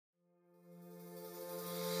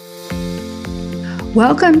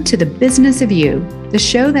Welcome to The Business of You, the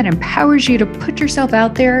show that empowers you to put yourself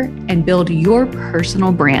out there and build your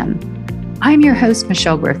personal brand. I'm your host,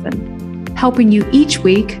 Michelle Griffin, helping you each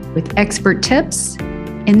week with expert tips,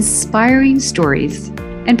 inspiring stories,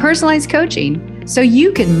 and personalized coaching so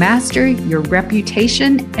you can master your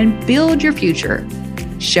reputation and build your future,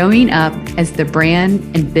 showing up as the brand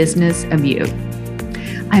and business of you.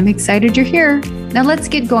 I'm excited you're here. Now let's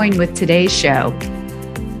get going with today's show.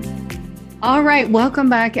 All right, welcome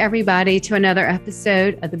back, everybody, to another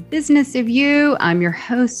episode of The Business of You. I'm your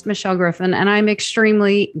host, Michelle Griffin, and I'm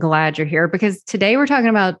extremely glad you're here because today we're talking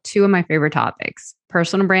about two of my favorite topics,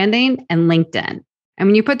 personal branding and LinkedIn. And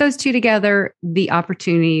when you put those two together, the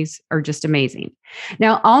opportunities are just amazing.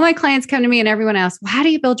 Now, all my clients come to me and everyone asks, well, how do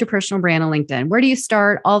you build your personal brand on LinkedIn? Where do you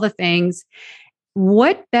start? All the things.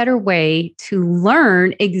 What better way to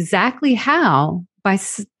learn exactly how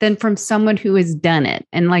than from someone who has done it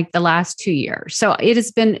in like the last 2 years. So it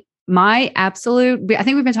has been my absolute, I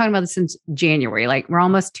think we've been talking about this since January, like we're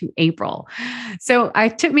almost to April. So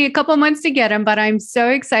it took me a couple months to get him, but I'm so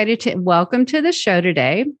excited to welcome to the show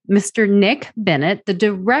today, Mr. Nick Bennett, the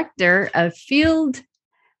Director of Field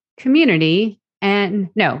Partner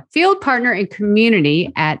and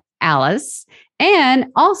Community at Alice. And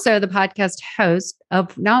also the podcast host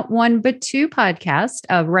of not one, but two podcasts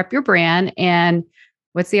of Rep Your Brand and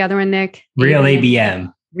what's the other one, Nick? Real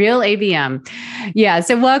ABM. Real ABM. Yeah.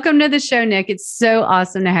 So welcome to the show, Nick. It's so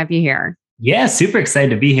awesome to have you here. Yeah. Super excited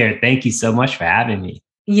to be here. Thank you so much for having me.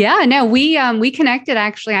 Yeah, no, we connected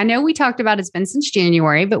actually. I know we talked about it's been since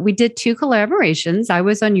January, but we did two collaborations. I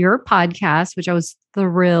was on your podcast, which I was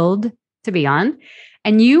thrilled to be on.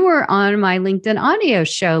 And you were on my LinkedIn audio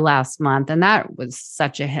show last month, and that was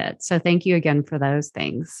such a hit. So thank you again for those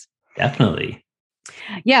things. Definitely.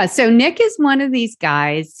 Yeah. So Nick is one of these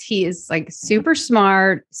guys. He is like super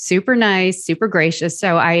smart, super nice, super gracious.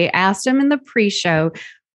 So I asked him in the pre-show,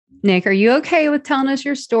 Nick, are you okay with telling us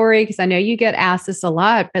your story? Because I know you get asked this a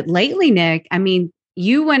lot, but lately, Nick, I mean,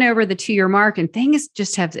 you went over the 2-year mark and things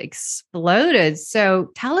just have exploded. So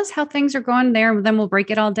tell us how things are going there, and then we'll break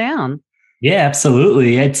it all down. Yeah,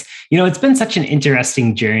 absolutely. It's been such an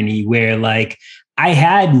interesting journey where like I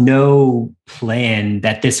had no plan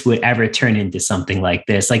that this would ever turn into something like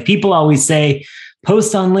this. Like people always say,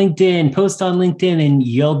 post on LinkedIn, and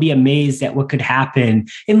you'll be amazed at what could happen.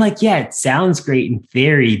 And like, yeah, it sounds great in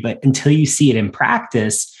theory, but until you see it in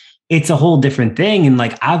practice, it's a whole different thing. And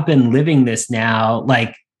like, I've been living this now,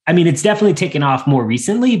 like, I mean, it's definitely taken off more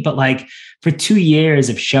recently, but like for 2 years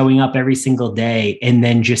of showing up every single day and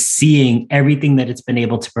then just seeing everything that it's been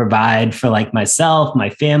able to provide for like myself, my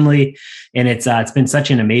family. And it's been such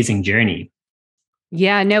an amazing journey.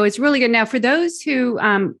 Yeah, no, it's really good. Now, for those who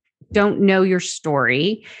don't know your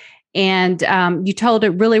story, and you told it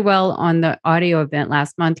really well on the audio event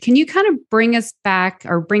last month, can you kind of bring us back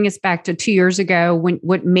to 2 years ago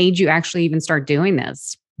what made you actually even start doing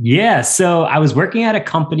this? Yeah. So I was working at a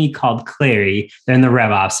company called Clary. They're in the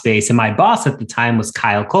RevOps space. And my boss at the time was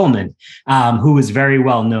Kyle Coleman, who was very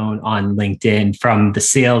well known on LinkedIn from the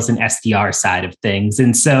sales and SDR side of things.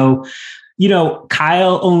 And so,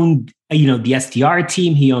 Kyle owned the SDR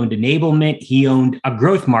team, he owned enablement, he owned a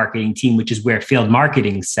growth marketing team, which is where field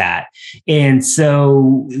marketing sat. And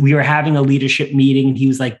so we were having a leadership meeting and he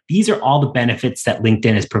was like, these are all the benefits that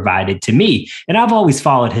LinkedIn has provided to me. And I've always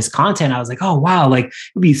followed his content. I was like, oh, wow, like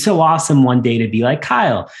it'd be so awesome one day to be like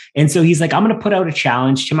Kyle. And so he's like, I'm going to put out a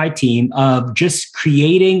challenge to my team of just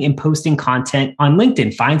creating and posting content on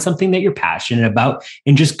LinkedIn. Find something that you're passionate about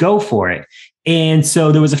and just go for it. And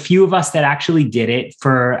so there was a few of us that actually did it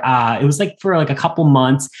for a couple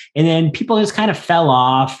months, and then people just kind of fell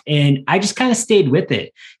off and I just kind of stayed with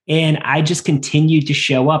it. And I just continued to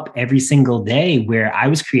show up every single day where I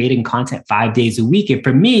was creating content 5 days a week. And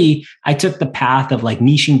for me, I took the path of like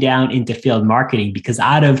niching down into field marketing because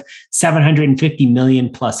out of 750 million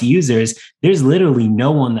plus users, there's literally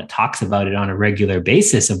no one that talks about it on a regular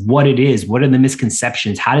basis of what it is. What are the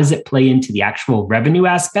misconceptions? How does it play into the actual revenue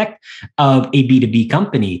aspect of a B2B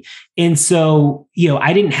company? And so,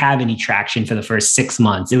 I didn't have any traction for the first 6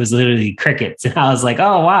 months. It was literally crickets. And I was like,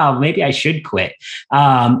 oh, wow, maybe I should quit.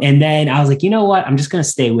 And then I was like, you know what? I'm just going to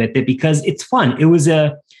stay with it because it's fun. It was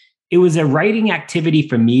a writing activity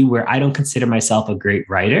for me where I don't consider myself a great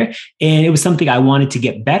writer. And it was something I wanted to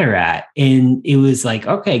get better at. And it was like,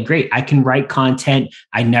 okay, great. I can write content.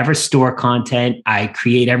 I never store content. I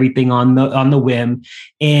create everything on the whim.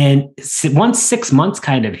 And once 6 months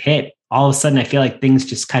kind of hit, all of a sudden I feel like things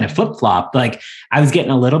just kind of flip-flopped. Like I was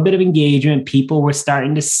getting a little bit of engagement, people were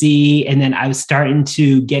starting to see, and then I was starting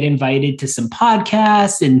to get invited to some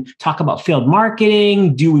podcasts and talk about field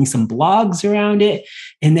marketing, doing some blogs around it.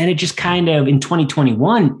 And then it just kind of in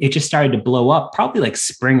 2021, it just started to blow up, probably like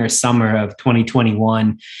spring or summer of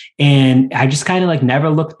 2021. And I just kind of like never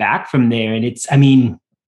looked back from there. And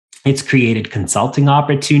it's created consulting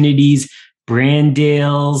opportunities, brand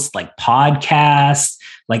deals, like podcasts,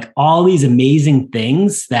 like all these amazing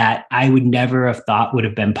things that I would never have thought would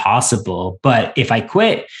have been possible. But if I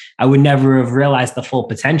quit, I would never have realized the full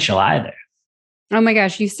potential either. Oh my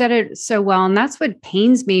gosh, you said it so well. And that's what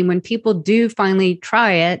pains me when people do finally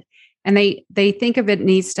try it and they think of it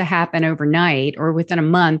needs to happen overnight or within a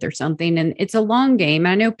month or something. And it's a long game.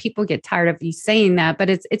 I know people get tired of you saying that, but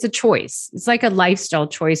it's a choice. It's like a lifestyle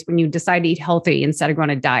choice when you decide to eat healthy instead of going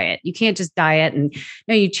on a diet. You can't just diet and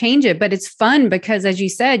no, you change it. But it's fun because as you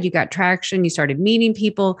said, you got traction, you started meeting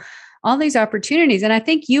people, all these opportunities. And I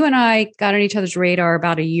think you and I got on each other's radar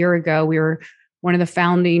about a year ago. We were one of the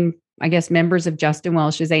founding, I guess, members of Justin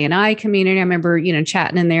Welsh's A&I community. I remember,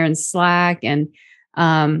 chatting in there in Slack, and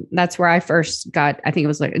that's where I first got, I think it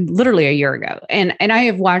was like literally a year ago. And I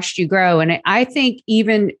have watched you grow. And I think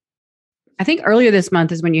earlier this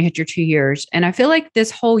month is when you hit your 2 years. And I feel like this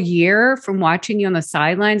whole year from watching you on the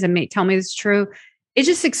sidelines, and tell me this is true, it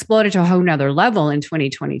just exploded to a whole nother level in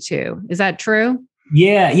 2022. Is that true?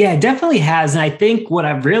 Yeah, it definitely has. And I think what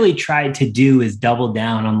I've really tried to do is double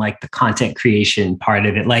down on like the content creation part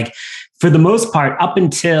of it. Like for the most part, up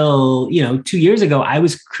until, 2 years ago, I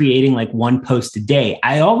was creating like one post a day.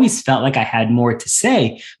 I always felt like I had more to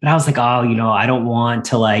say, but I was like, I don't want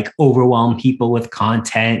to like overwhelm people with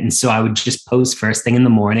content. And so I would just post first thing in the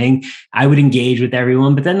morning. I would engage with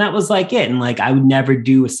everyone, but then that was like it. And like, I would never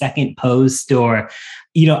do a second post or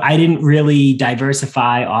I didn't really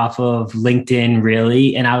diversify off of LinkedIn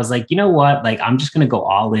really. And I was like, you know what? Like, I'm just going to go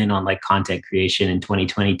all in on like content creation in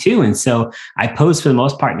 2022. And so I post for the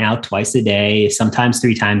most part now twice a day, sometimes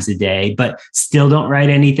 3 times a day, but still don't write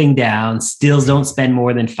anything down, still don't spend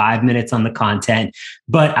more than 5 minutes on the content.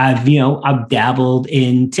 But I've dabbled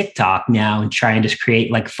in TikTok now and trying to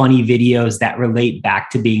create like funny videos that relate back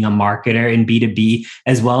to being a marketer in B2B,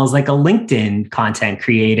 as well as like a LinkedIn content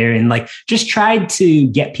creator, and like just tried to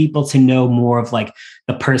get people to know more of like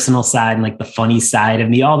the personal side and like the funny side of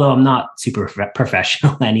me, although I'm not super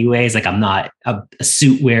professional anyways. Like I'm not a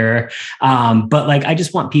suit wearer. But like, I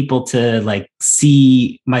just want people to like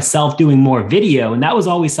see myself doing more video. And that was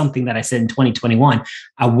always something that I said in 2021,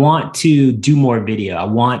 I want to do more video. I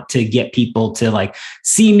want to get people to like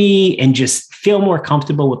see me and just feel more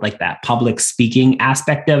comfortable with like that public speaking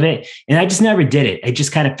aspect of it. And I just never did it. It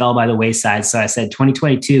just kind of fell by the wayside. So I said,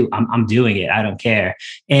 2022, I'm doing it. I don't care.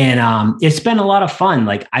 And it's been a lot of fun.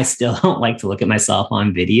 Like I still don't like to look at myself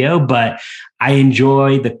on video, but I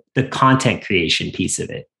enjoy the content creation piece of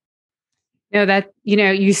it.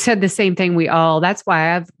 You said the same thing. That's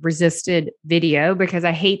why I've resisted video, because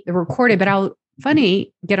I hate the recorded, but I'll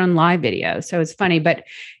get on live video. So it's funny, but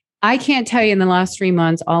I can't tell you in the last 3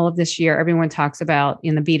 months, all of this year, everyone talks about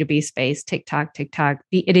in the B2B space, TikTok.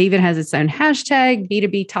 It even has its own hashtag,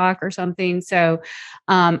 B2B talk or something. So,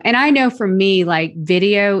 and I know for me, like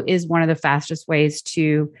video is one of the fastest ways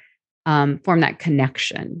to form that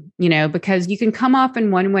connection, because you can come off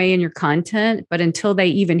in one way in your content, but until they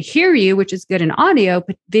even hear you, which is good in audio,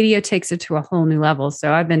 but video takes it to a whole new level.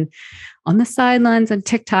 So I've been on the sidelines on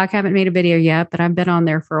TikTok. Haven't made a video yet, but I've been on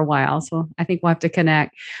there for a while. So I think we'll have to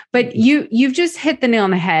connect. But you've just hit the nail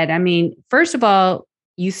on the head. I mean, first of all,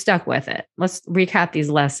 you stuck with it. Let's recap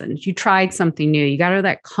these lessons. You tried something new. You got out of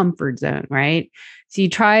that comfort zone, right? So you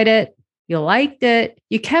tried it. You liked it.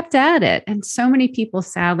 You kept at it. And so many people,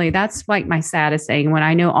 sadly, that's like my saddest thing, when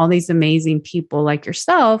I know all these amazing people like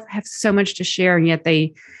yourself have so much to share, and yet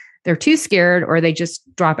they're too scared or they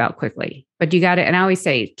just drop out quickly. But you got it. And I always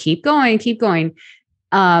say, keep going.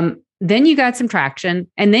 Then you got some traction.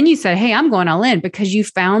 And then you said, hey, I'm going all in, because you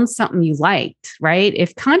found something you liked, right?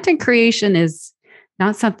 If content creation is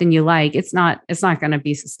not something you like, it's not going to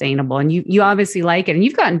be sustainable. And you obviously like it, and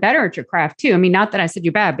you've gotten better at your craft too. I mean, not that I said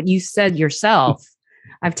you're bad, but you said yourself,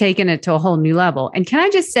 I've taken it to a whole new level. And can I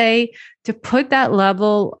just say, to put that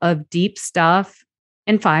level of deep stuff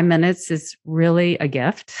in 5 minutes is really a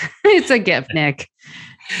gift. It's a gift, Nick.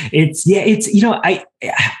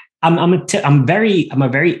 I'm a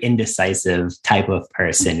very indecisive type of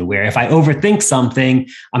person where if I overthink something,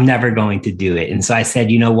 I'm never going to do it. And so I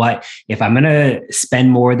said, you know what, if I'm going to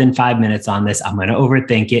spend more than 5 minutes on this, I'm going to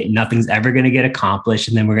overthink it. Nothing's ever going to get accomplished.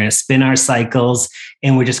 And then we're going to spin our cycles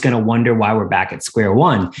and we're just going to wonder why we're back at square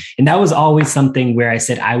one. And that was always something where I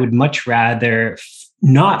said, I would much rather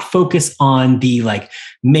not focus on the like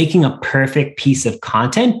making a perfect piece of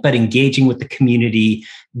content, but engaging with the community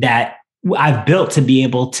that I've built to be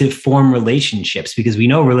able to form relationships, because we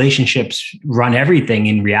know relationships run everything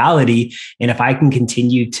in reality. And if I can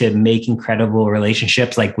continue to make incredible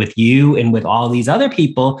relationships like with you and with all these other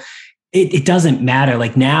people, it doesn't matter.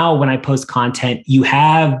 Like now when I post content, you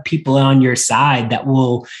have people on your side that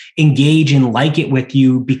will engage and like it with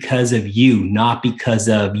you because of you, not because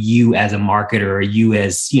of you as a marketer or you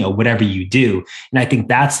as, you know, whatever you do. And I think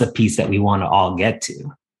that's the piece that we want to all get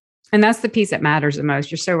to. And that's the piece that matters the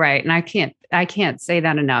most. You're so right. And I can't say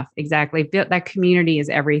that enough. Exactly. That community is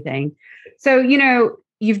everything. So, you know,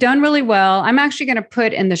 you've done really well. I'm actually going to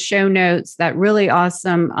put in the show notes that really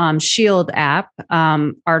awesome Shield app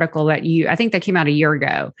article that I think that came out a year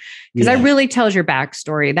ago, because that really tells your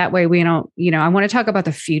backstory. That way we don't, you know, I want to talk about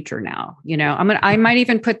the future now. You know, I might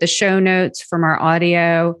even put the show notes from our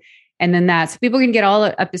audio. And then so people can get all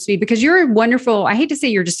up to speed, because you're wonderful. I hate to say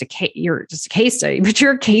you're just a case study, but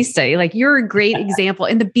you're a case study. Like you're a great example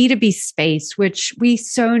in the B2B space, which we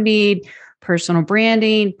so need: personal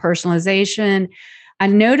branding, personalization. I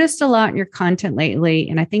noticed a lot in your content lately.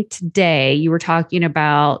 And I think today you were talking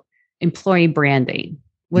about employee branding.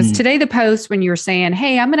 Was today the post when you were saying,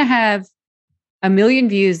 hey, I'm going to have 1 million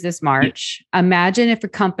views this March. Imagine if a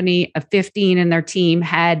company of 15 in their team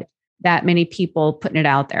had that many people putting it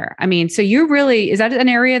out there. I mean, so is that an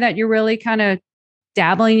area that you're really kind of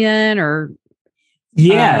dabbling in or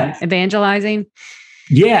evangelizing?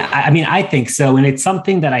 Yeah, I mean, I think so. And it's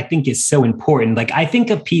something that I think is so important. Like I think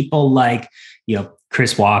of people like, you know,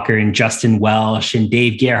 Chris Walker and Justin Welsh and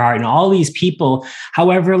Dave Gerhardt and all these people.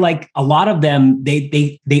 However, like a lot of them,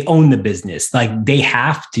 they own the business. Like they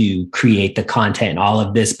have to create the content and all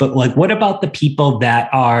of this. But like, what about the people that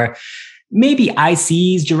are maybe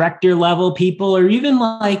ICs, director level people, or even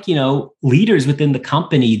like, you know, leaders within the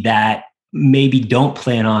company that maybe don't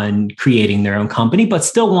plan on creating their own company, but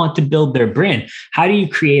still want to build their brand? How do you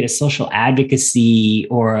create a social advocacy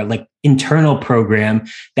or like internal program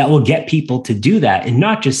that will get people to do that? And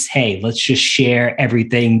not just, hey, let's just share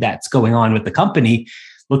everything that's going on with the company.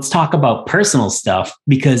 Let's talk about personal stuff,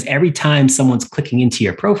 because every time someone's clicking into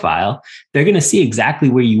your profile, they're going to see exactly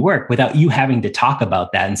where you work without you having to talk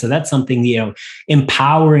about that. And so that's something, you know,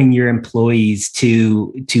 empowering your employees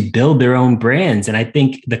to build their own brands. And I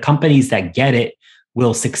think the companies that get it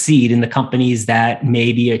will succeed, and the companies that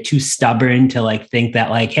maybe are too stubborn to like think that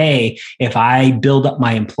like, hey, if I build up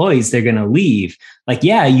my employees, they're going to leave. Like,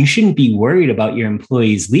 yeah, you shouldn't be worried about your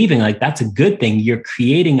employees leaving. Like, that's a good thing. You're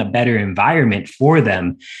creating a better environment for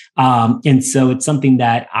them. And so it's something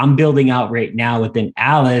that I'm building out right now within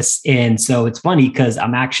Alice. And so it's funny because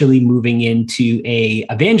I'm actually moving into a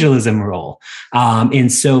evangelism role. And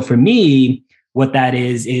so for me, what that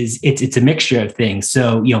is it's a mixture of things.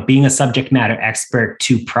 So, you know, being a subject matter expert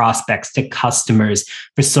to prospects, to customers,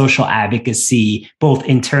 for social advocacy, both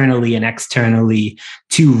internally and externally,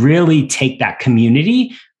 to really take that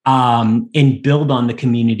community and build on the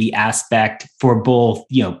community aspect for both,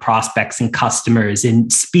 you know, prospects and customers,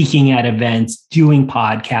 and speaking at events, doing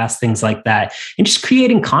podcasts, things like that, and just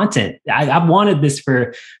creating content. I've wanted this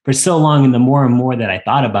for so long. And the more and more that I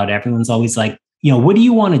thought about it, everyone's always like, you know, what do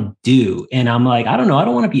you want to do? And I'm like, I don't know. I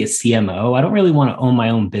don't want to be a CMO. I don't really want to own my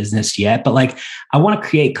own business yet, but like, I want to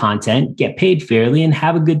create content, get paid fairly, and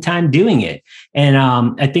have a good time doing it. And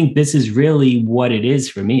I think this is really what it is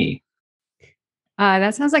for me.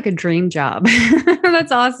 That sounds like a dream job.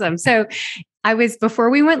 That's awesome. So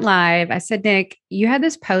before we went live, I said, Nick, you had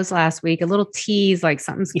this post last week, a little tease, like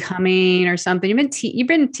something's coming or something. You've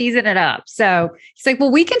been teasing it up. So he's like,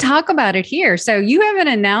 well, we can talk about it here. So you haven't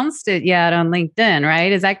announced it yet on LinkedIn,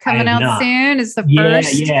 right? Is that coming out soon? Is the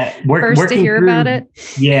first to hear about it?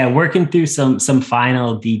 Yeah. Working through some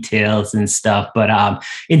final details and stuff, but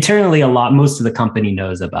internally most of the company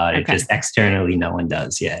knows about it. Okay. Just externally, no one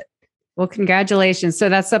does yet. Well, congratulations. So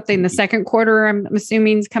that's something the second quarter, I'm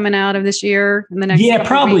assuming, is coming out of this year in the next. Yeah,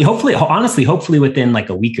 probably. Hopefully within like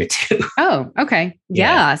a week or two. Oh, okay.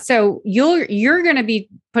 Yeah. So you're going to be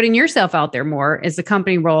putting yourself out there more as the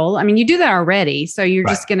company role. I mean, you do that already. So you're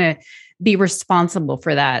just going to be responsible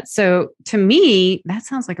for that. So to me, that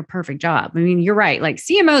sounds like a perfect job. I mean, you're right. Like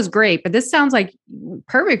CMO is great, but this sounds like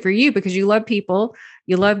perfect for you because you love people.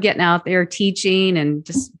 You love getting out there, teaching and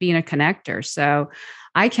just being a connector. So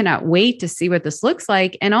I cannot wait to see what this looks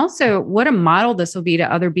like. And also what a model this will be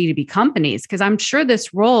to other B2B companies, because I'm sure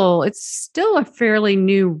this role, it's still a fairly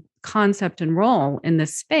new concept and role in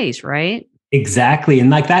this space, right? Exactly. And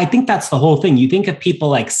like that, I think that's the whole thing. You think of people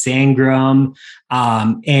like Sangram,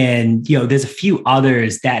 and, there's a few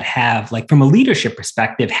others that have like, from a leadership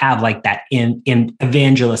perspective, have like that in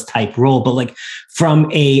evangelist type role, but like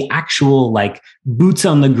from a actual, like boots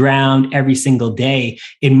on the ground every single day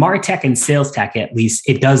in MarTech and sales tech, at least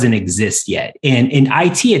it doesn't exist yet. And in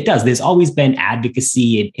IT, it does. There's always been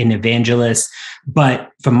advocacy in evangelists,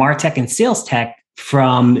 but for MarTech and sales tech,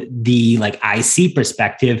 from the like IC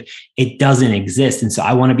perspective, it doesn't exist. And so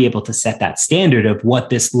I want to be able to set that standard of what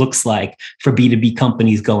this looks like for B2B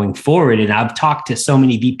companies going forward. And I've talked to so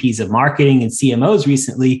many VPs of marketing and CMOs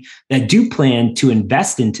recently that do plan to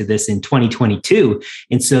invest into this in 2022.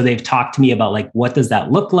 And so they've talked to me about like, what does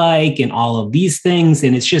that look like and all of these things.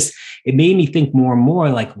 And it made me think more and more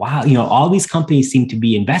like, wow, all these companies seem to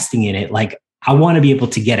be investing in it. Like, I want to be able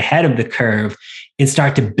to get ahead of the curve and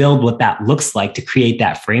start to build what that looks like to create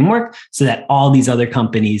that framework so that all these other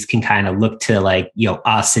companies can kind of look to like,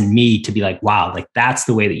 us and me to be like, wow, like that's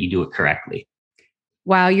the way that you do it correctly.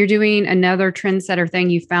 Wow, you're doing another trendsetter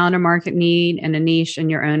thing. You found a market need and a niche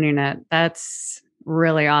and you're owning it. That's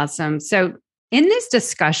really awesome. So in these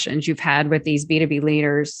discussions you've had with these B2B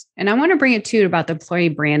leaders, and I want to bring it to about the employee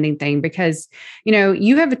branding thing, because,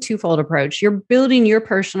 you have a twofold approach. You're building your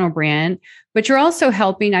personal brand, but you're also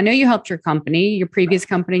helping. I know you helped your company, your previous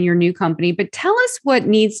company, your new company, but tell us what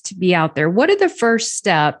needs to be out there. What are the first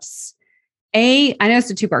steps? I know it's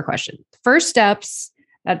a two-part question. First steps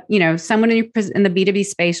that, someone in the B2B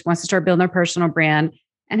space wants to start building their personal brand.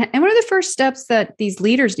 And what are the first steps that these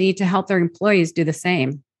leaders need to help their employees do the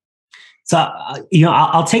same? So,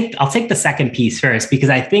 I'll take the second piece first, because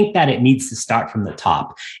I think that it needs to start from the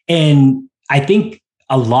top. And I think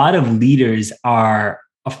a lot of leaders are,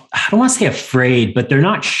 I don't want to say afraid, but they're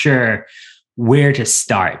not sure where to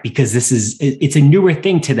start because it's a newer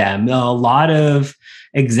thing to them. A lot of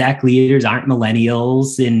exec leaders aren't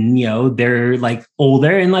millennials and, they're like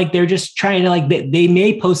older and like, they're just trying to like, they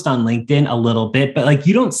may post on LinkedIn a little bit, but like,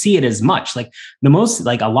 you don't see it as much. Like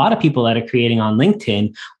a lot of people that are creating on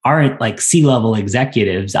LinkedIn aren't like C-level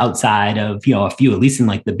executives outside of, a few, at least in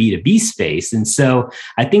like the B2B space. And so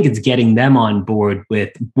I think it's getting them on board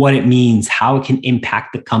with what it means, how it can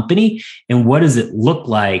impact the company, and what does it look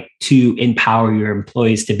like to empower your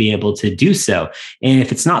employees to be able to do so. And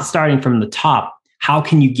if it's not starting from the top, how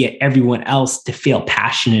can you get everyone else to feel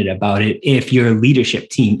passionate about it if your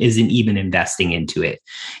leadership team isn't even investing into it?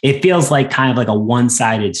 It feels like kind of like a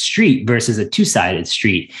one-sided street versus a two-sided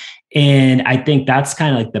street. And I think that's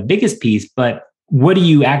kind of like the biggest piece. But what do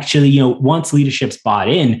you actually, once leadership's bought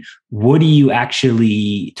in, what do you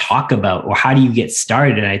actually talk about or how do you get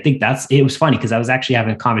started? And I think it was funny because I was actually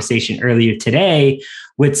having a conversation earlier today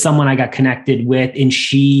with someone I got connected with, and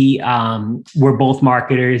we're both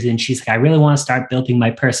marketers. And she's like, I really want to start building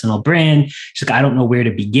my personal brand. She's like, I don't know where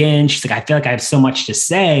to begin. She's like, I feel like I have so much to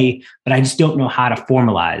say, but I just don't know how to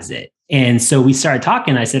formalize it. And so we started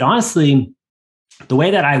talking. I said, honestly, the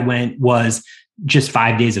way that I went was just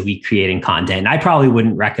 5 days a week creating content. I probably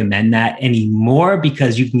wouldn't recommend that anymore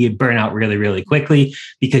because you can get burnout really, really quickly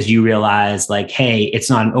because you realize like, hey, it's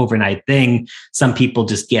not an overnight thing. Some people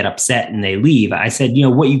just get upset and they leave. I said,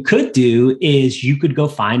 what you could do is you could go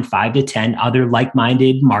find 5 to 10 other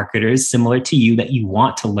like-minded marketers similar to you that you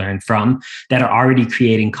want to learn from that are already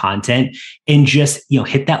creating content and just,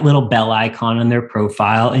 hit that little bell icon on their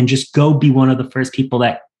profile and just go be one of the first people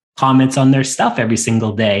that comments on their stuff every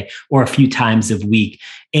single day or a few times a week,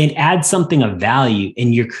 and add something of value.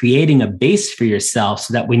 And you're creating a base for yourself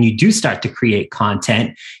so that when you do start to create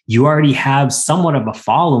content, you already have somewhat of a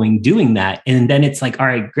following doing that. And then it's like, all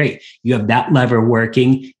right, great. You have that lever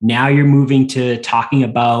working. Now you're moving to talking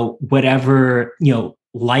about whatever,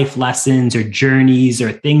 life lessons or journeys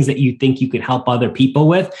or things that you think you could help other people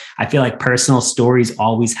with. I feel like personal stories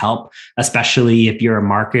always help, especially if you're a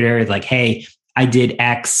marketer. Like, hey, I did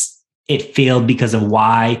X, it failed because of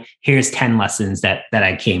Y. Here's 10 lessons that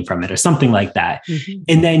I came from it or something like that. Mm-hmm.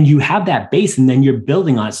 And then you have that base and then you're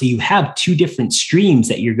building on it. So you have two different streams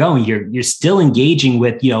that you're going. You're still engaging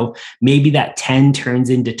with, maybe that 10 turns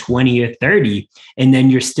into 20 or 30. And then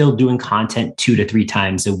you're still doing content 2 to 3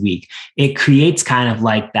 times a week. It creates kind of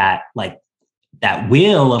like that, like that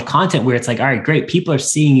wheel of content where it's like, all right, great. People are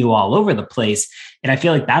seeing you all over the place. And I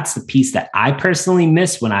feel like that's the piece that I personally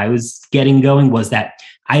missed when I was getting going, was that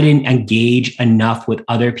I didn't engage enough with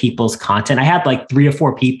other people's content. I had like 3 or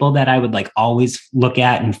 4 people that I would like always look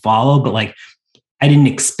at and follow, but like I didn't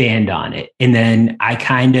expand on it. And then I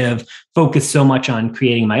kind of focused so much on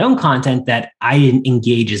creating my own content that I didn't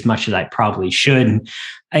engage as much as I probably should. And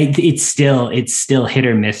it's still hit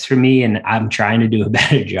or miss for me. And I'm trying to do a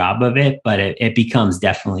better job of it, but it becomes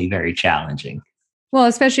definitely very challenging. Well,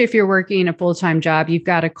 especially if you're working a full-time job, you've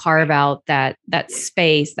got to carve out that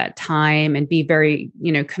space, that time, and be very,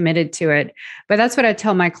 committed to it. But that's what I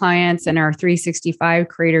tell my clients in our 365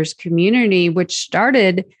 creators community, which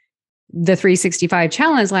started the 365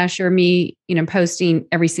 challenge last year, me, posting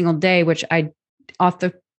every single day, which I off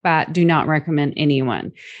the bat do not recommend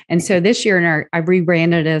anyone. And so this year I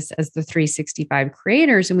rebranded us as the 365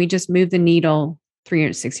 creators, and we just moved the needle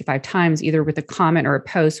 365 times, either with a comment or a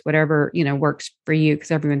post, whatever, works for you,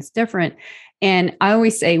 because everyone's different. And I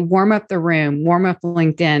always say, warm up the room, warm up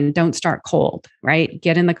LinkedIn, don't start cold, right?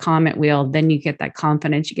 Get in the comment wheel. Then you get that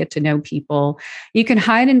confidence. You get to know people. You can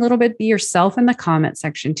hide a little bit, be yourself in the comment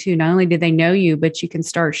section too. Not only do they know you, but you can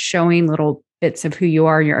start showing little bits of who you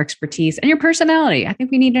are, your expertise, and your personality. I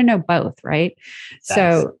think we need to know both, right?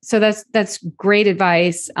 So that's great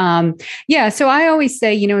advice. So I always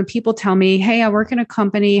say, when people tell me, hey, I work in a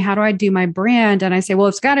company, how do I do my brand? And I say, well,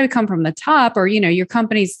 it's got to come from the top, or, your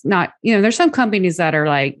company's not, there's some companies that are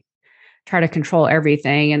like, try to control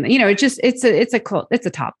everything. And, it's a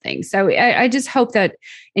top thing. So I just hope that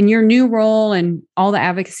in your new role and all the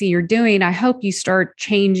advocacy you're doing, I hope you start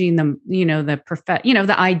changing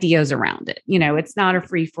the ideas around it. It's not a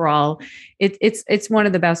free for all. It's one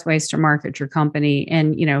of the best ways to market your company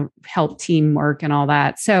and, help teamwork and all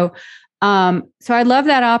that. So I love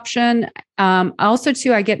that option. Also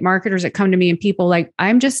too, I get marketers that come to me and people like,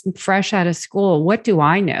 I'm just fresh out of school. What do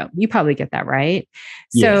I know? You probably get that, right?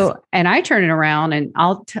 Yes. So, and I turn it around and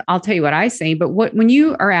I'll tell you what I say, but when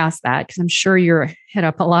you are asked that, because I'm sure you're hit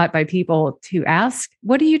up a lot by people to ask,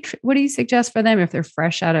 what do you suggest for them if they're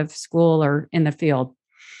fresh out of school or in the field?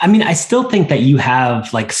 I mean, I still think that you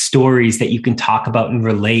have like stories that you can talk about and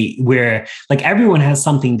relate, where like everyone has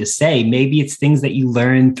something to say. Maybe it's things that you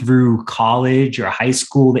learned through college or high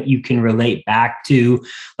school that you can relate back to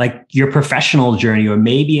like your professional journey, or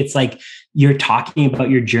maybe it's like you're talking about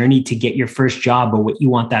your journey to get your first job or what you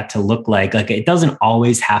want that to look like. Like it doesn't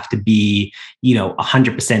always have to be,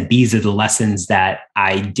 100% these are the lessons that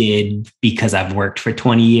I did because I've worked for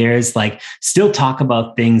 20 years. Like still talk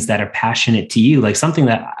about things that are passionate to you. Like something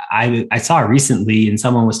that I saw recently and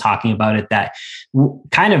someone was talking about it that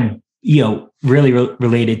kind of, really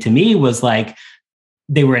related to me was like,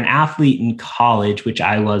 they were an athlete in college, which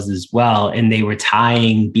I was as well. And they were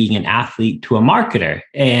tying being an athlete to a marketer,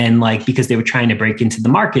 and like, because they were trying to break into the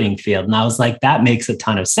marketing field. And I was like, that makes a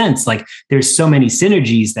ton of sense. Like there's so many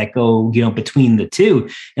synergies that go, between the two,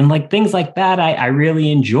 and like things like that, I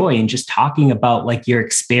really enjoy. And just talking about like your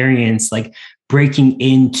experience, like breaking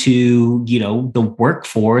into, the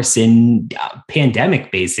workforce in pandemic,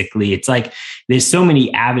 basically. It's like, there's so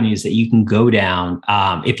many avenues that you can go down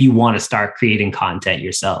if you want to start creating content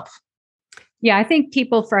yourself. Yeah, I think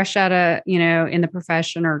people fresh out of, in the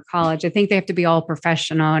profession or college, I think they have to be all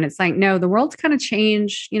professional. And it's like, no, the world's kind of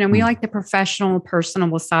changed. We like the professional,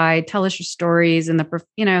 personable side. Tell us your stories and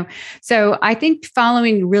so I think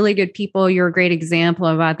following really good people, you're a great example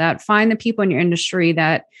about that. Find the people in your industry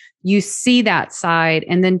that you see that side,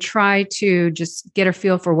 and then try to just get a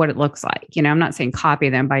feel for what it looks like. I'm not saying copy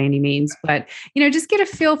them by any means, but, just get a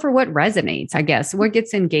feel for what resonates, I guess, what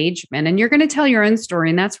gets engagement. And you're going to tell your own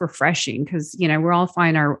story, and that's refreshing because, we're all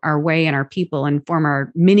find our way and our people and form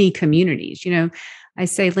our mini communities. I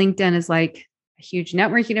say LinkedIn is like a huge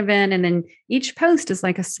networking event. And then each post is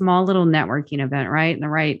like a small little networking event,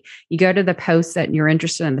 right? You go to the post that you're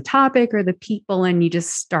interested in the topic or the people, and you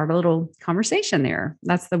just start a little conversation there.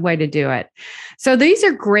 That's the way to do it. So these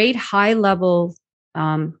are great high level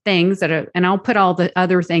things and I'll put all the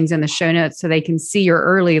other things in the show notes so they can see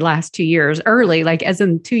your last 2 years, like as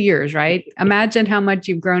in 2 years, right? Imagine how much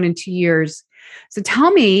you've grown in 2 years. So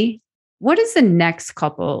tell me, what does the next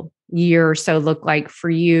couple year or so look like for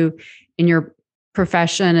you in your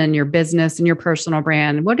profession and your business and your personal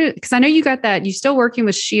brand? Because I know you got that, you're still working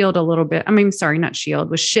with Shield a little bit. I mean, sorry, not Shield,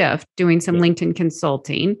 with Shift, doing some LinkedIn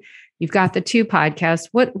consulting. You've got the 2 podcasts.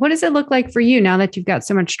 What does it look like for you now that you've got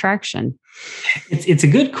so much traction? It's a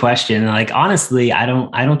good question. Like, honestly, I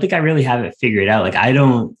don't think I really have it figured out. Like, I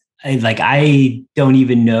don't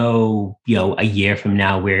even know, a year from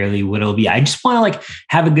now, really what it'll be. I just want to like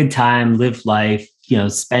have a good time, live life,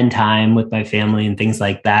 spend time with my family and things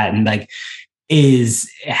like that. And like,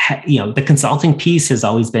 the consulting piece has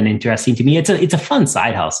always been interesting to me. It's a fun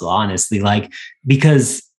side hustle, honestly, like,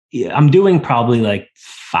 because I'm doing probably like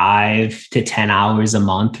 5 to 10 hours a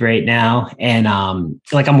month right now. And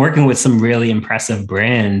like I'm working with some really impressive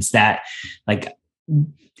brands that like,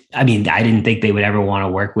 I mean, I didn't think they would ever want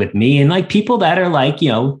to work with me. And like people that are like,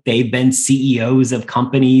 they've been CEOs of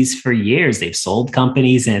companies for years. They've sold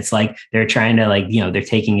companies and it's like, they're trying to like, they're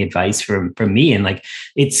taking advice from me. And like,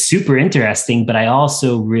 it's super interesting, but I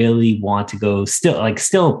also really want to go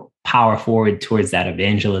still power forward towards that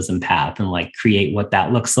evangelism path and like create what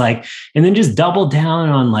that looks like. And then just double down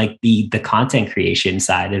on like the content creation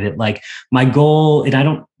side of it. Like my goal, and I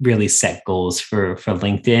don't really set goals for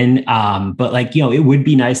LinkedIn. But like, it would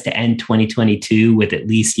be nice to end 2022 with at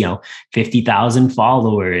least, 50,000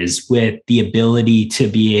 followers, with the ability to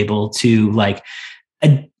be able to like,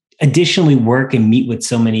 additionally work and meet with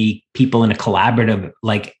so many people in a collaborative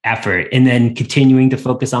like effort, and then continuing to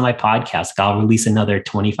focus on my podcast. I'll release another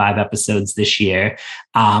 25 episodes this year.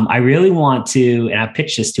 I really want to, and I've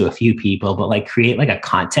pitched this to a few people, but like create like a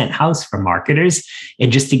content house for marketers,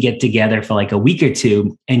 and just to get together for like a week or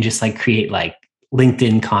two and just like create like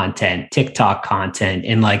LinkedIn content, TikTok content.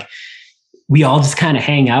 And like, we all just kind of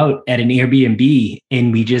hang out at an Airbnb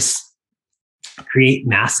and we just create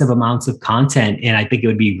massive amounts of content. And I think it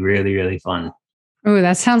would be really, really fun. Oh,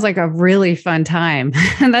 that sounds like a really fun time.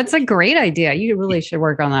 That's a great idea. You really should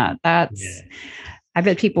work on that. I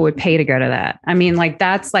bet people would pay to go to that. I mean, like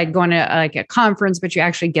that's like going to like a conference, but you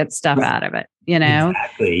actually get stuff out of it,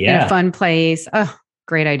 Exactly, yeah. In a fun place. Oh,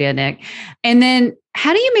 great idea, Nick. And then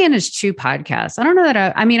how do you manage 2 podcasts? I don't know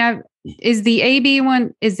that is the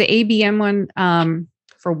ABM one,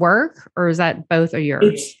 for work, or is that both of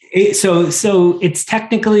yours? So it's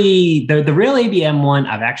technically the real ABM one.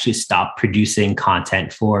 I've actually stopped producing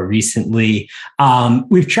content for recently.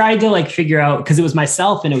 We've tried to like figure out, because it was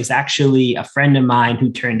myself and it was actually a friend of mine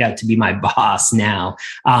who turned out to be my boss now.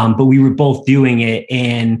 But we were both doing it,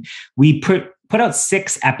 and we put out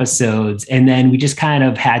 6 episodes, and then we just kind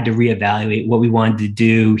of had to reevaluate what we wanted to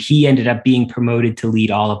do. He ended up being promoted to lead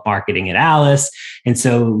all of marketing at Alice. And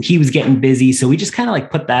so he was getting busy. So we just kind of like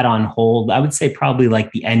put that on hold. I would say probably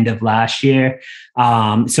like the end of last year.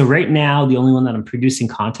 So right now, the only one that I'm producing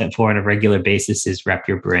content for on a regular basis is Rep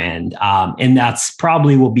Your Brand. And that's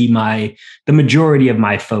probably will be the majority of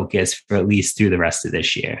my focus for at least through the rest of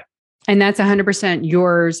this year. And that's 100%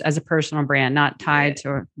 yours as a personal brand, not tied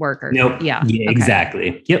to work or nope. Yeah. Yeah, okay.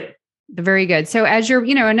 Exactly. Yep. Very good. So as you're,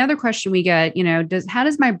 another question we get, how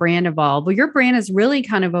does my brand evolve? Well, your brand has really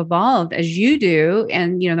kind of evolved as you do.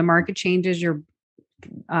 And, the market changes, your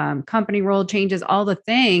company role changes, all the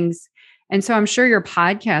things. And so I'm sure your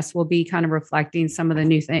podcast will be kind of reflecting some of the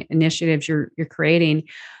new initiatives you're creating.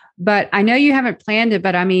 But I know you haven't planned it,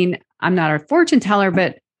 but I mean, I'm not a fortune teller,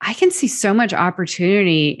 but I can see so much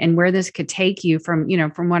opportunity and where this could take you from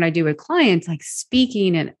what I do with clients, like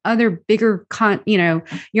speaking and other bigger,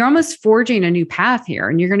 you're almost forging a new path here,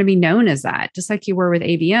 and you're going to be known as that, just like you were with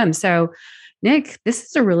ABM. So Nick, this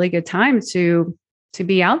is a really good time to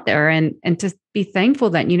be out there and to be thankful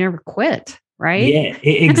that you never quit. Right? Yeah,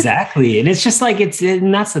 exactly. And it's just like,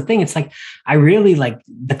 and that's the thing. It's like, I really like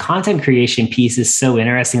the content creation piece is so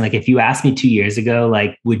interesting. Like if you asked me 2 years ago,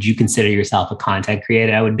 like, would you consider yourself a content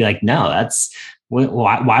creator? I would be like, no,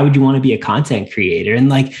 why would you want to be a content creator? And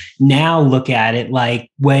like, now look at it,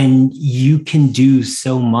 like when you can do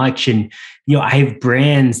so much, and, I have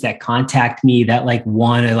brands that contact me that like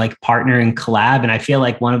want to like partner and collab. And I feel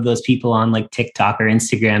like one of those people on like TikTok or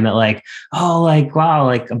Instagram that like, oh, like, wow,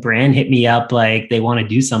 like a brand hit me up, like they want to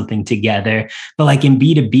do something together. But like in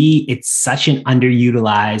B2B, it's such an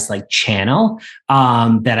underutilized like channel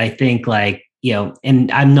that I think like,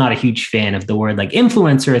 and I'm not a huge fan of the word like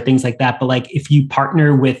influencer or things like that. But like, if you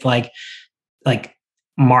partner with like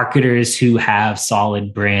marketers who have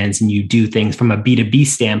solid brands and you do things from a B2B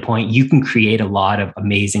standpoint, you can create a lot of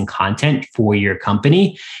amazing content for your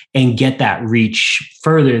company and get that reach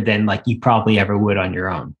further than like you probably ever would on your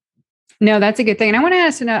own. No, that's a good thing. And I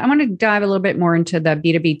want to dive a little bit more into the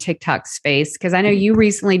B2B TikTok space, because I know you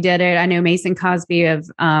recently did it. I know Mason Cosby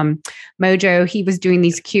of Mojo, he was doing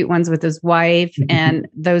these cute ones with his wife, and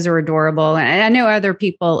those are adorable. And I know other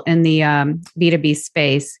people in the B2B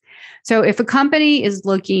space. So if a company is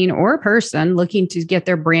looking, or a person looking to get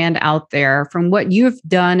their brand out there, from what you've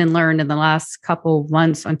done and learned in the last couple of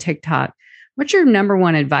months on TikTok, what's your number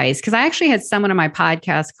one advice? Because I actually had someone on my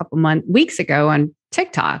podcast a couple weeks ago on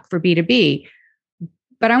TikTok for B2B,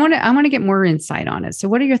 but I want to get more insight on it. So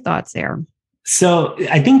what are your thoughts there? So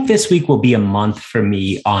I think this week will be a month for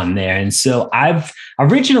me on there. And so I've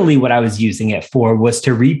originally what I was using it for was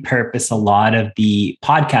to repurpose a lot of the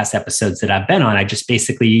podcast episodes that I've been on. I just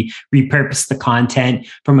basically repurposed the content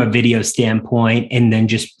from a video standpoint and then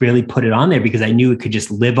just really put it on there because I knew it could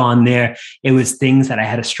just live on there. It was things that I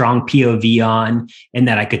had a strong POV on and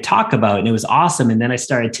that I could talk about. And it was awesome. And then I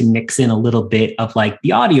started to mix in a little bit of like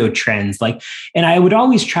the audio trends, and I would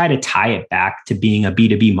always try to tie it back to being a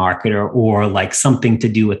B2B marketer or like something to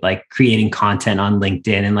do with like creating content on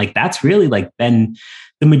LinkedIn. And like, that's really like been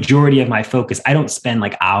the majority of my focus. I don't spend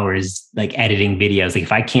like hours like editing videos. Like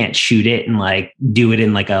if I can't shoot it and like do it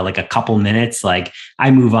in like a couple minutes, like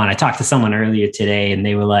I move on. I talked to someone earlier today and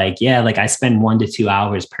they were like, yeah, like I spend 1 to 2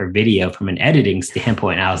 hours per video from an editing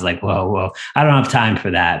standpoint. And I was like, whoa, I don't have time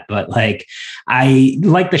for that. But like, I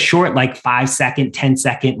like the short, like 5-second,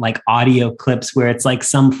 10-second, like audio clips where it's like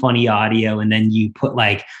some funny audio. And then you put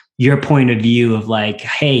like your point of view of like,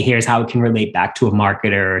 hey, here's how it can relate back to a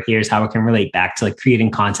marketer, or here's how it can relate back to like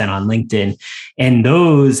creating content on LinkedIn. And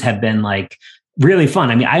those have been like really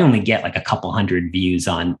fun. I mean, I only get like a couple hundred views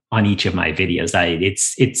on each of my videos.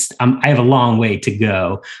 I have a long way to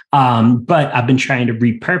go. But I've been trying to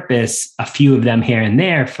repurpose a few of them here and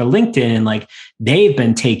there for LinkedIn, and like they've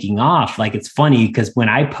been taking off. Like it's funny because when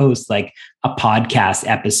I post like a podcast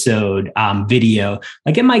episode video,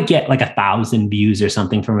 like it might get like 1,000 views or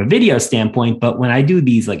something from a video standpoint. But when I do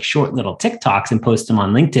these like short little TikToks and post them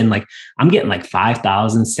on LinkedIn, like I'm getting like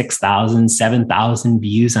 5,000, 6,000, 7,000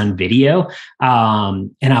 views on video.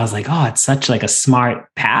 And I was like, oh, it's such like a smart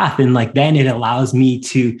path. And like, then it allows me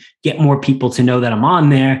to get more people to know that I'm on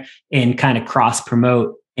there and kind of cross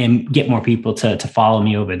promote and get more people to follow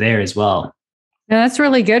me over there as well. No, that's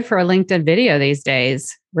really good for a LinkedIn video these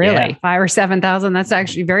days. Really, yeah. 5,000 or 7,000. That's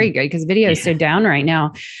actually very good because video is so down right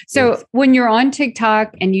now. So when you're on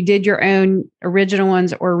TikTok and you did your own original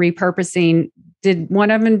ones or repurposing, did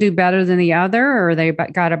one of them do better than the other, or they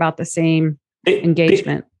got about the same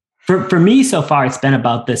engagement? For me, so far, it's been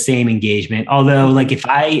about the same engagement. Although, like if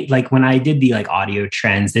I like when I did the like audio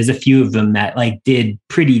trends, there's a few of them that like did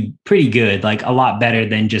pretty good, like a lot better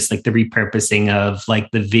than just like the repurposing of like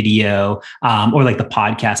the video or like the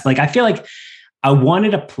podcast. But like I feel like I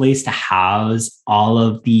wanted a place to house all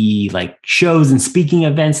of the like shows and speaking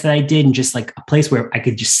events that I did, and just like a place where I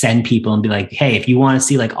could just send people and be like, hey, if you want to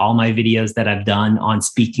see like all my videos that I've done on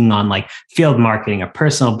speaking on like field marketing or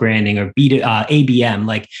personal branding or ABM,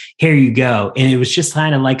 like here you go. And it was just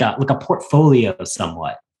kind of like a portfolio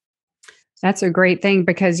somewhat. That's a great thing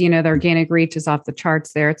because, the organic reach is off the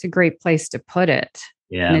charts there. It's a great place to put it.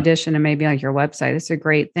 Yeah. In addition to maybe like your website. It's a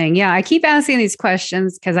great thing. Yeah. I keep asking these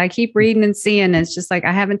questions because I keep reading and seeing. And it's just like,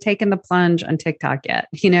 I haven't taken the plunge on TikTok yet,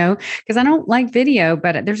 because I don't like video,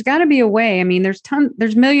 but there's got to be a way. I mean,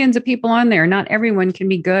 there's millions of people on there. Not everyone can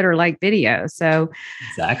be good or like video. So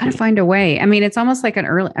I gotta find a way. I mean, it's almost like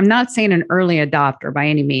I'm not saying an early adopter by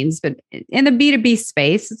any means, but in the B2B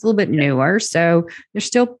space, it's a little bit newer. So there's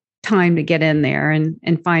still time to get in there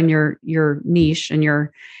and find your niche and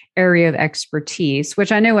your area of expertise,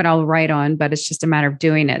 which I know what I'll write on, but it's just a matter of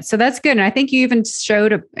doing it. So that's good. And I think you even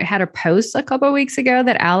had a post a couple of weeks ago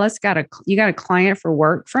that Alice you got a client for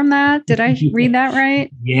work from that. Did I read that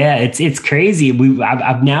right? Yeah, it's crazy.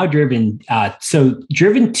 I've now driven 2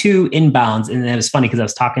 inbounds. And it was funny because I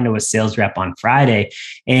was talking to a sales rep on Friday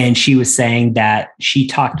and she was saying that she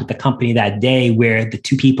talked with the company that day where the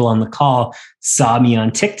 2 people on the call saw me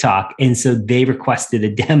on TikTok. And so they requested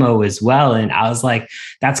a demo as well. And I was like,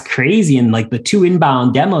 that's crazy. And like the 2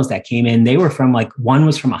 inbound demos that came in, they were from like, one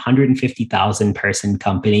was from 150,000 person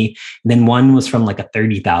company. And then one was from like a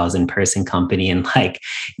 30,000 person company. And like,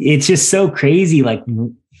 it's just so crazy. Like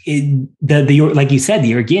like you said,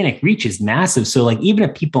 the organic reach is massive. So like, even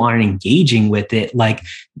if people aren't engaging with it, like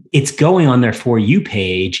it's going on their For You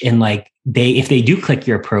page. And like, if they do click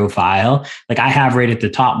your profile, like I have right at the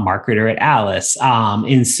top marketer at Alice.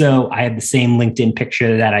 And so I have the same LinkedIn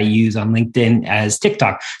picture that I use on LinkedIn as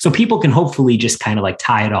TikTok. So people can hopefully just kind of like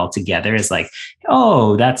tie it all together as like,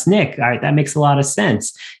 oh, that's Nick. All right. That makes a lot of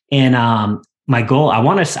sense. And, my goal, I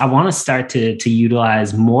want to start to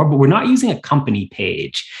utilize more, but we're not using a company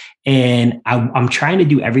page. And I'm trying to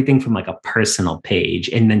do everything from like a personal page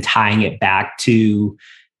and then tying it back to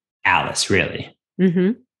Alice, really.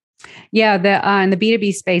 Mm-hmm. Yeah, in the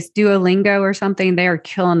B2B space, Duolingo or something, they are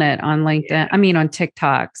killing it on LinkedIn. Yeah. I mean, on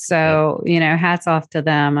TikTok. So, hats off to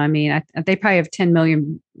them. I mean, they probably have 10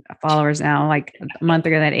 million followers now, like a month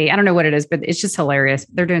ago, I don't know what it is, but it's just hilarious.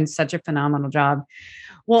 They're doing such a phenomenal job.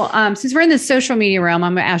 Well, since we're in the social media realm,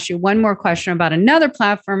 I'm going to ask you one more question about another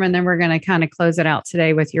platform, and then we're going to kind of close it out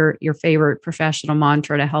today with your favorite professional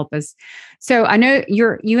mantra to help us. So I know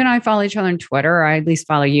you and I follow each other on Twitter, or I at least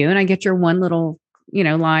follow you, and I get your one little,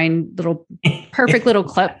 little perfect little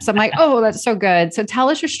clips. I'm like, oh, that's so good. So tell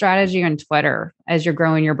us your strategy on Twitter as you're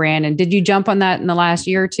growing your brand. And did you jump on that in the last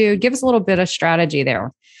year or two? Give us a little bit of strategy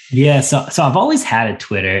there. Yeah, so I've always had a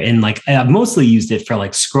Twitter, and like I've mostly used it for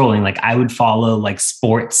like scrolling. Like I would follow like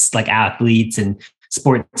sports, like athletes and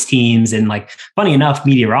sports teams, and like funny enough,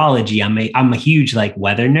 meteorology. I'm a huge like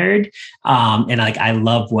weather nerd, and like I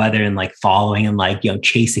love weather and like following and like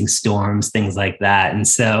chasing storms, things like that. And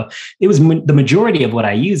so it was the majority of what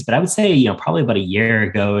I used. But I would say probably about a year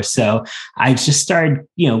ago or so, I just started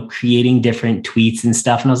creating different tweets and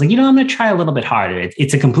stuff, and I was like, I'm going to try a little bit harder.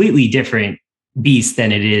 It's a completely different beast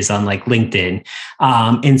than it is on like LinkedIn.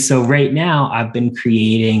 And so right now I've been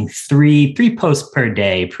creating three posts per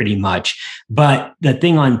day pretty much. But the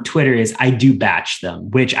thing on Twitter is I do batch them,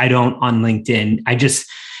 which I don't on LinkedIn.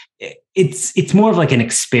 It's more of like an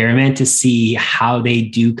experiment to see how they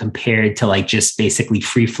do compared to like just basically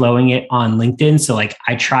free flowing it on LinkedIn. So like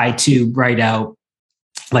I try to write out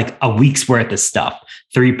like a week's worth of stuff,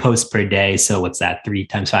 3 posts per day. So what's that? 3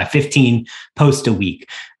 times 5, 15 posts a week.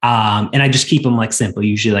 And I just keep them like simple,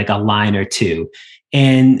 usually like a line or two.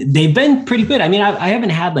 And they've been pretty good. I mean, I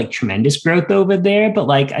haven't had like tremendous growth over there, but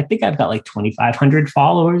like, I think I've got like 2,500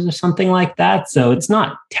 followers or something like that. So it's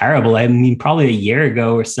not terrible. I mean, probably a year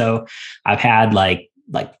ago or so, I've had like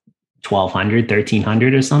 1,200,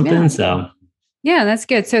 1,300 or something. Yeah. So yeah, that's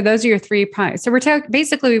good. So those are your 3 points. So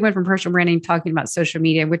basically we went from personal branding talking about social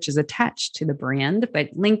media, which is attached to the brand,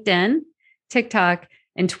 but LinkedIn, TikTok,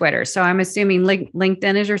 and Twitter. So I'm assuming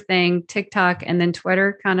LinkedIn is your thing, TikTok, and then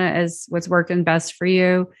Twitter kind of is what's working best for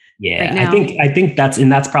you. Yeah, right now. I think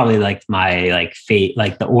that's probably like my like fate,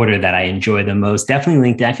 like the order that I enjoy the most.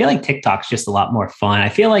 Definitely LinkedIn. I feel like TikTok's just a lot more fun. I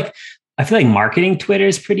feel like marketing Twitter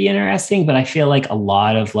is pretty interesting, but I feel like a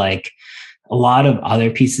lot of other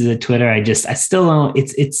pieces of Twitter, I still don't,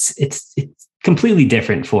 it's completely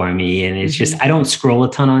different for me. And it's just, I don't scroll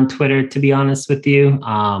a ton on Twitter, to be honest with you.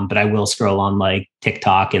 But I will scroll on like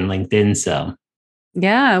TikTok and LinkedIn. So.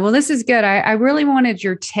 Yeah, well, this is good. I really wanted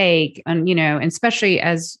your take on, and especially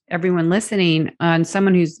as everyone listening on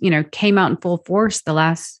someone who's, came out in full force the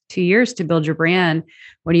last 2 years to build your brand.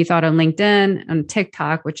 What do you thought on LinkedIn, on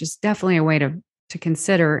TikTok, which is definitely a way to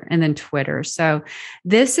consider, and then Twitter. So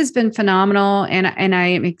this has been phenomenal. And I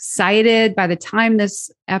am excited. By the time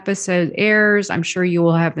this episode airs, I'm sure you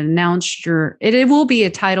will have announced it will be a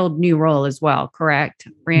titled new role as well, correct?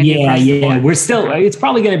 Brand yeah. It's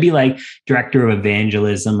probably going to be like director of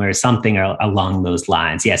evangelism or something along those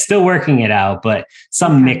lines. Yeah. Still working it out, but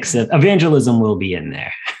some mix of evangelism will be in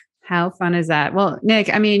there. How fun is that? Well, Nick,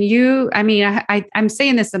 I'm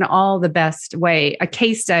saying this in all the best way, a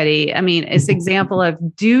case study. It's an example of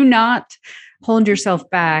do not hold yourself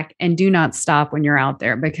back and do not stop when you're out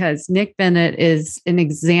there, because Nick Bennett is an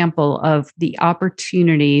example of the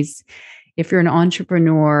opportunities. If you're an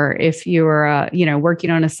entrepreneur, if you're, working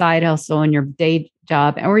on a side hustle in your day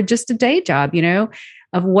job or just a day job,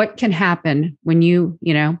 of what can happen when you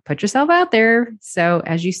put yourself out there. So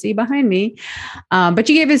as you see behind me, but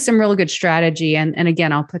you gave us some real good strategy. And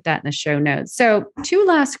again, I'll put that in the show notes. So 2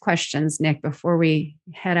 last questions, Nick, before we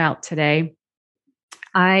head out today.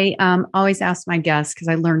 I always ask my guests, because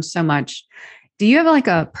I learned so much. Do you have like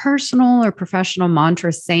a personal or professional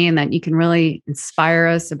mantra saying that you can really inspire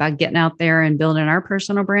us about getting out there and building our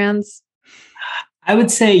personal brands? I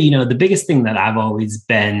would say, the biggest thing that I've always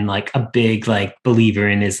been like a big like believer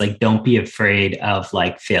in is like, don't be afraid of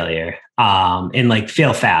like failure. And like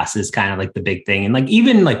fail fast is kind of like the big thing. And like,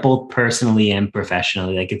 even like both personally and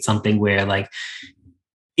professionally, like it's something where like,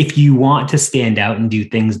 if you want to stand out and do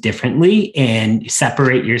things differently and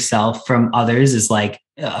separate yourself from others as like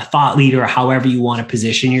a thought leader or however you want to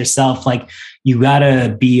position yourself, like you got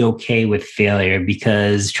to be okay with failure,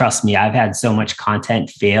 because trust me, I've had so much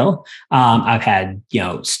content fail. I've had,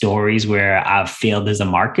 stories where I've failed as a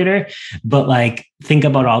marketer, but like think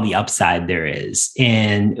about all the upside there is.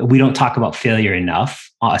 And we don't talk about failure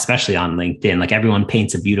enough, especially on LinkedIn. Like everyone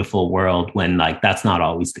paints a beautiful world when like that's not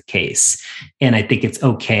always the case. And I think it's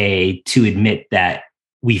okay to admit that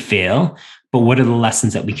we fail, but what are the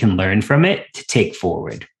lessons that we can learn from it to take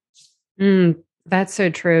forward? That's so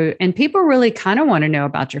true. And people really kind of want to know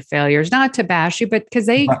about your failures, not to bash you, but because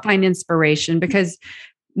they find inspiration, because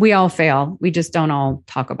we all fail. We just don't all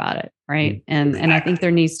talk about it. Right. And I think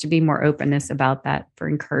there needs to be more openness about that for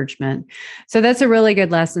encouragement. So that's a really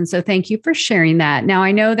good lesson. So thank you for sharing that. Now,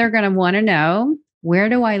 I know they're going to want to know where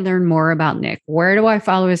do I learn more about Nick? Where do I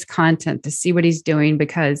follow his content to see what he's doing?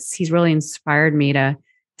 Because he's really inspired me to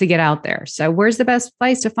get out there. So where's the best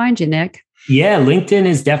place to find you, Nick? Yeah, LinkedIn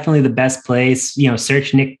is definitely the best place.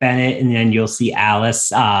 Search Nick Bennett and then you'll see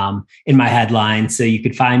Alice in my headline. So you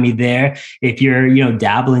could find me there. If you're,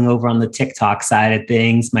 dabbling over on the TikTok side of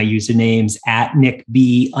things, my username's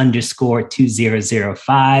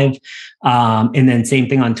 @NickB_2005. And then same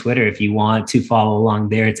thing on Twitter. If you want to follow along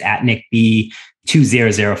there, it's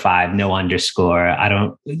 @NickB2005, no underscore. I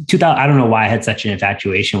don't know why I had such an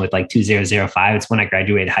infatuation with like 2005. It's when I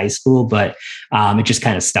graduated high school, but it just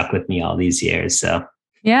kind of stuck with me all these years. So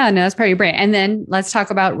yeah, no, that's pretty great. And then let's talk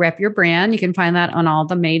about Rep Your Brand. You can find that on all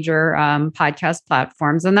the major podcast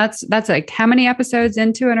platforms. And that's like, how many episodes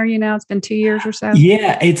into it are you now? It's been 2 years or so.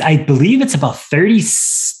 Yeah, I believe it's about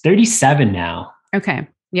 37 now. Okay.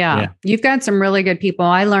 Yeah. You've got some really good people.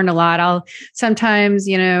 I learned a lot. I'll sometimes,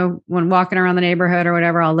 when walking around the neighborhood or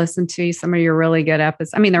whatever, I'll listen to some of your really good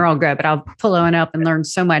episodes. I mean, they're all good, but I'll pull one up and learn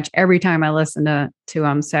so much every time I listen to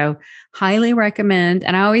them. So highly recommend.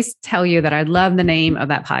 And I always tell you that I love the name of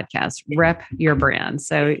that podcast, Rep Your Brand.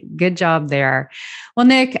 So good job there. Well,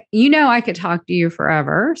 Nick, I could talk to you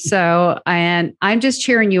forever. And I'm just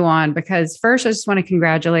cheering you on because first, I just want to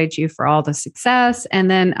congratulate you for all the success. And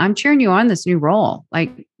then I'm cheering you on this new role.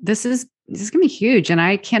 Like this is going to be huge. And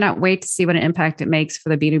I cannot wait to see what an impact it makes for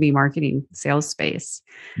the B2B marketing sales space.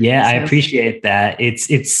 Yeah, I appreciate that.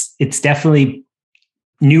 It's definitely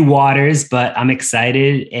new waters, but I'm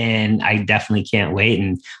excited and I definitely can't wait.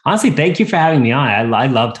 And honestly, thank you for having me on. I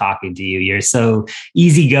love talking to you. You're so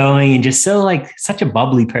easygoing and just so such a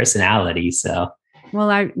bubbly personality. So,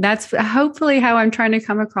 well, that's hopefully how I'm trying to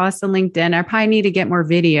come across on LinkedIn. I probably need to get more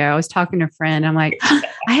video. I was talking to a friend. I'm like,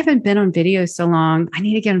 I haven't been on video so long. I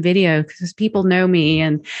need to get on video because people know me.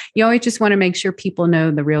 And you always just want to make sure people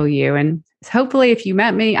know the real you. And hopefully if you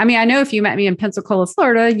met me, I know if you met me in Pensacola,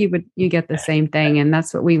 Florida, you get the same thing. And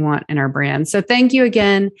that's what we want in our brand. So thank you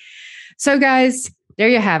again. So guys, there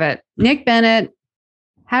you have it. Nick Bennett,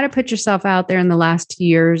 how to put yourself out there in the last 2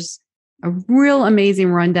 years, a real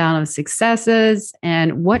amazing rundown of successes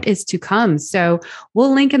and what is to come. So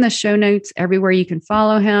we'll link in the show notes everywhere you can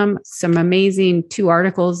follow him. Some amazing 2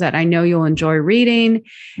 articles that I know you'll enjoy reading.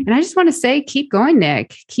 And I just want to say, keep going,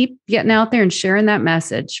 Nick. Keep getting out there and sharing that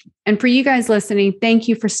message. And for you guys listening, thank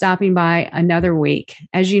you for stopping by another week.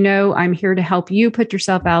 As you know, I'm here to help you put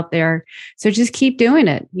yourself out there. So just keep doing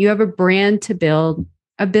it. You have a brand to build,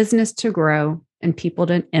 a business to grow, and people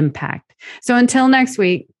to impact. So until next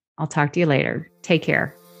week, I'll talk to you later. Take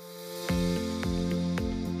care.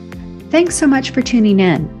 Thanks so much for tuning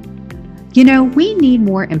in. We need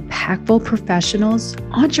more impactful professionals,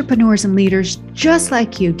 entrepreneurs, and leaders just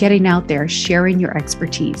like you getting out there sharing your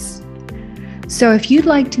expertise. So if you'd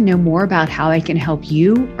like to know more about how I can help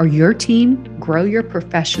you or your team grow your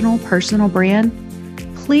professional personal brand,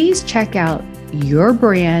 please check out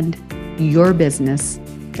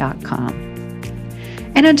yourbrandyourbusiness.com.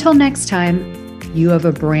 And until next time, you have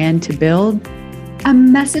a brand to build, a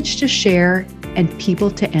message to share, and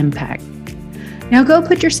people to impact. Now go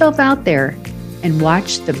put yourself out there and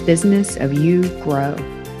watch the business of you grow.